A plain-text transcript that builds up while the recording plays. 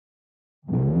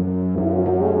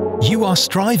You are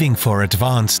striving for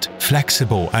advanced,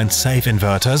 flexible and safe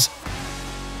inverters?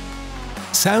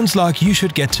 Sounds like you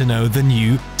should get to know the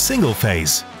new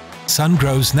single-phase,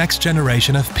 Sungrow's next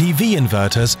generation of PV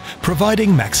inverters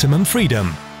providing maximum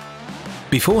freedom.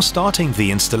 Before starting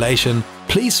the installation,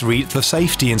 please read the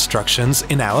safety instructions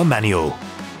in our manual.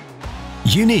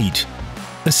 You need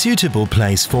a suitable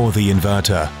place for the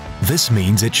inverter. This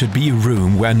means it should be a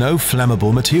room where no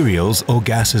flammable materials or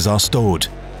gases are stored.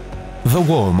 The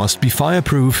wall must be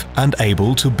fireproof and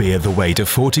able to bear the weight of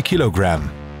 40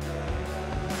 kg.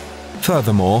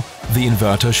 Furthermore, the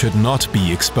inverter should not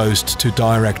be exposed to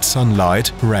direct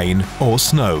sunlight, rain or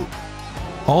snow.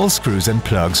 All screws and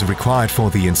plugs required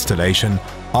for the installation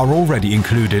are already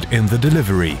included in the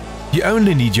delivery. You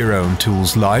only need your own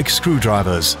tools like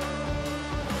screwdrivers.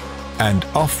 And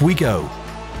off we go!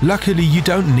 Luckily, you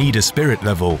don't need a spirit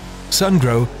level.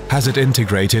 Sungrow has it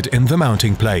integrated in the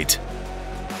mounting plate.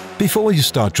 Before you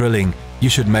start drilling, you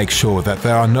should make sure that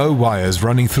there are no wires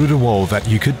running through the wall that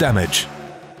you could damage.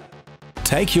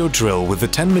 Take your drill with the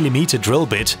 10mm drill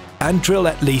bit and drill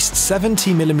at least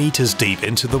 70mm deep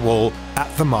into the wall at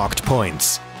the marked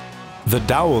points. The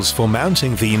dowels for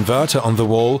mounting the inverter on the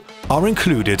wall are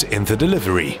included in the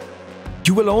delivery.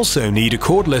 You will also need a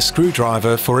cordless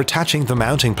screwdriver for attaching the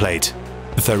mounting plate.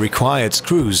 The required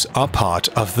screws are part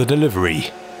of the delivery.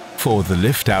 For the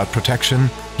lift-out protection,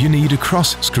 you need a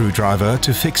cross screwdriver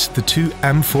to fix the two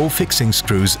M4 fixing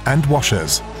screws and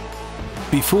washers.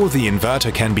 Before the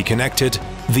inverter can be connected,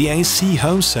 the AC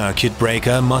home circuit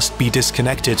breaker must be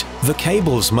disconnected, the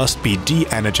cables must be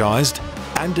de-energized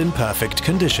and in perfect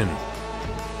condition.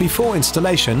 Before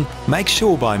installation, make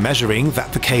sure by measuring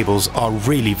that the cables are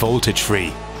really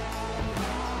voltage-free.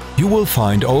 You will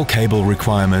find all cable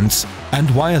requirements and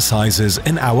wire sizes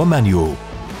in our manual.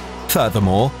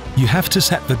 Furthermore, you have to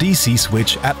set the DC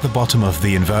switch at the bottom of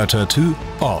the inverter to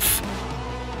off.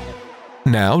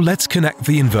 Now let's connect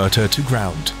the inverter to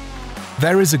ground.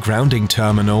 There is a grounding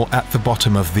terminal at the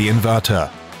bottom of the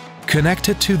inverter. Connect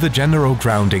it to the general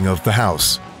grounding of the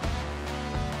house.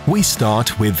 We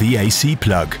start with the AC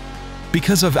plug.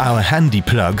 Because of our handy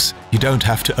plugs, you don't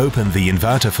have to open the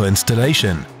inverter for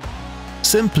installation.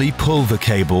 Simply pull the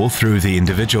cable through the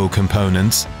individual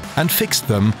components and fix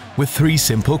them with 3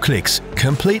 simple clicks,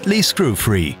 completely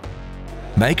screw-free.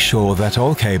 Make sure that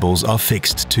all cables are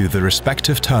fixed to the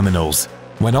respective terminals.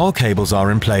 When all cables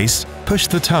are in place, push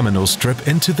the terminal strip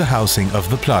into the housing of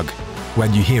the plug.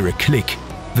 When you hear a click,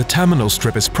 the terminal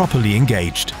strip is properly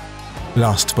engaged.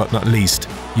 Last but not least,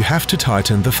 you have to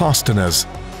tighten the fasteners.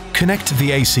 Connect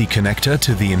the AC connector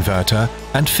to the inverter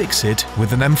and fix it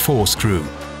with an M4 screw.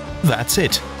 That's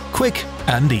it, quick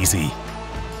and easy.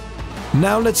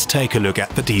 Now let's take a look at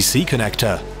the DC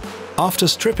connector. After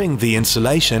stripping the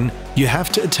insulation, you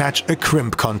have to attach a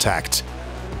crimp contact.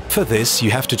 For this, you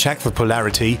have to check the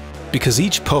polarity, because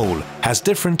each pole has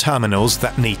different terminals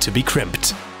that need to be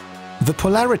crimped. The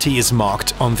polarity is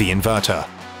marked on the inverter.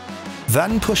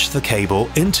 Then push the cable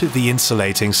into the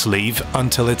insulating sleeve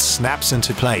until it snaps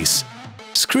into place.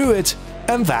 Screw it,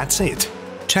 and that's it.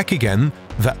 Check again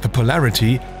that the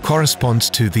polarity corresponds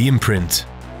to the imprint.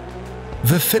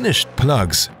 The finished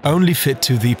plugs only fit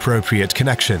to the appropriate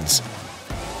connections.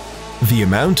 The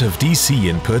amount of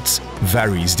DC inputs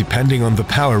varies depending on the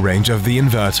power range of the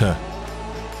inverter.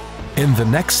 In the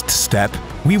next step,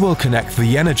 we will connect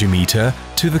the energy meter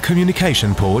to the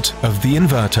communication port of the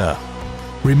inverter.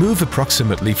 Remove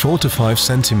approximately 4 to 5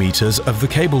 centimeters of the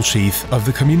cable sheath of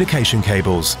the communication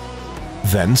cables.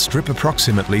 Then strip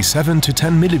approximately 7 to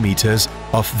 10 millimeters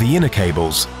off the inner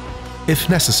cables. If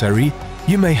necessary,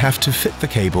 you may have to fit the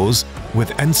cables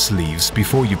with end sleeves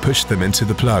before you push them into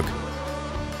the plug.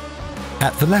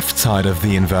 At the left side of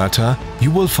the inverter, you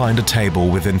will find a table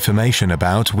with information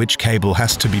about which cable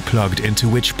has to be plugged into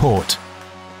which port.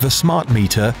 The smart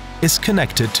meter is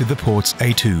connected to the ports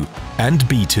A2 and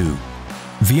B2.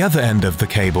 The other end of the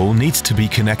cable needs to be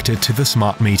connected to the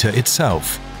smart meter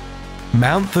itself.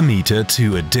 Mount the meter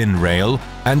to a DIN rail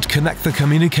and connect the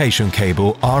communication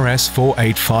cable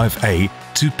RS485A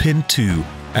to pin 2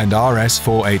 and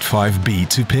RS485B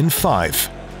to pin 5.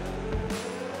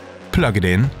 Plug it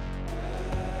in,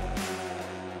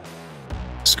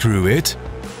 screw it,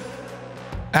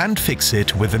 and fix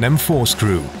it with an M4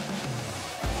 screw.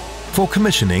 For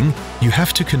commissioning, you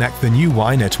have to connect the new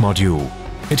YNet module.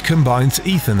 It combines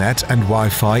Ethernet and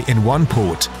Wi-Fi in one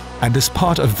port and is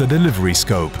part of the delivery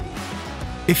scope.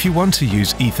 If you want to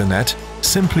use Ethernet,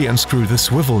 simply unscrew the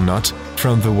swivel nut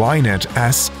from the YNet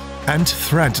S and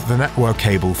thread the network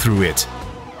cable through it.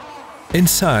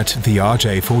 Insert the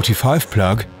RJ45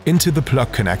 plug into the plug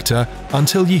connector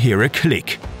until you hear a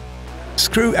click.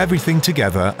 Screw everything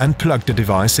together and plug the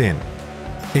device in.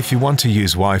 If you want to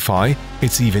use Wi-Fi,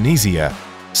 it's even easier.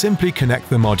 Simply connect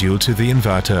the module to the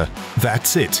inverter.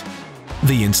 That's it.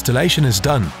 The installation is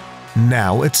done.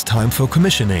 Now it's time for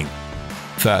commissioning.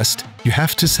 First, you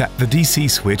have to set the DC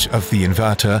switch of the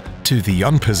inverter to the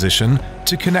on position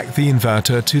to connect the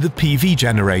inverter to the PV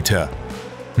generator.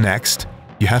 Next,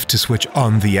 you have to switch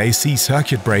on the AC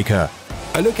circuit breaker.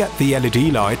 A look at the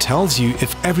LED light tells you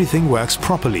if everything works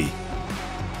properly.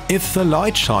 If the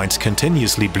light shines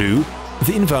continuously blue,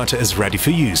 the inverter is ready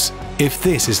for use. If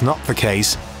this is not the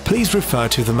case, please refer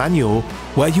to the manual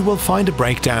where you will find a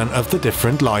breakdown of the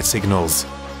different light signals.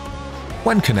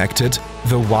 When connected,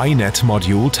 the YNet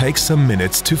module takes some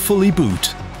minutes to fully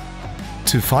boot.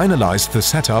 To finalize the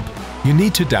setup, you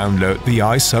need to download the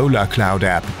iSolar Cloud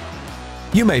app.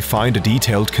 You may find a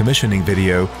detailed commissioning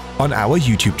video on our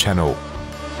YouTube channel.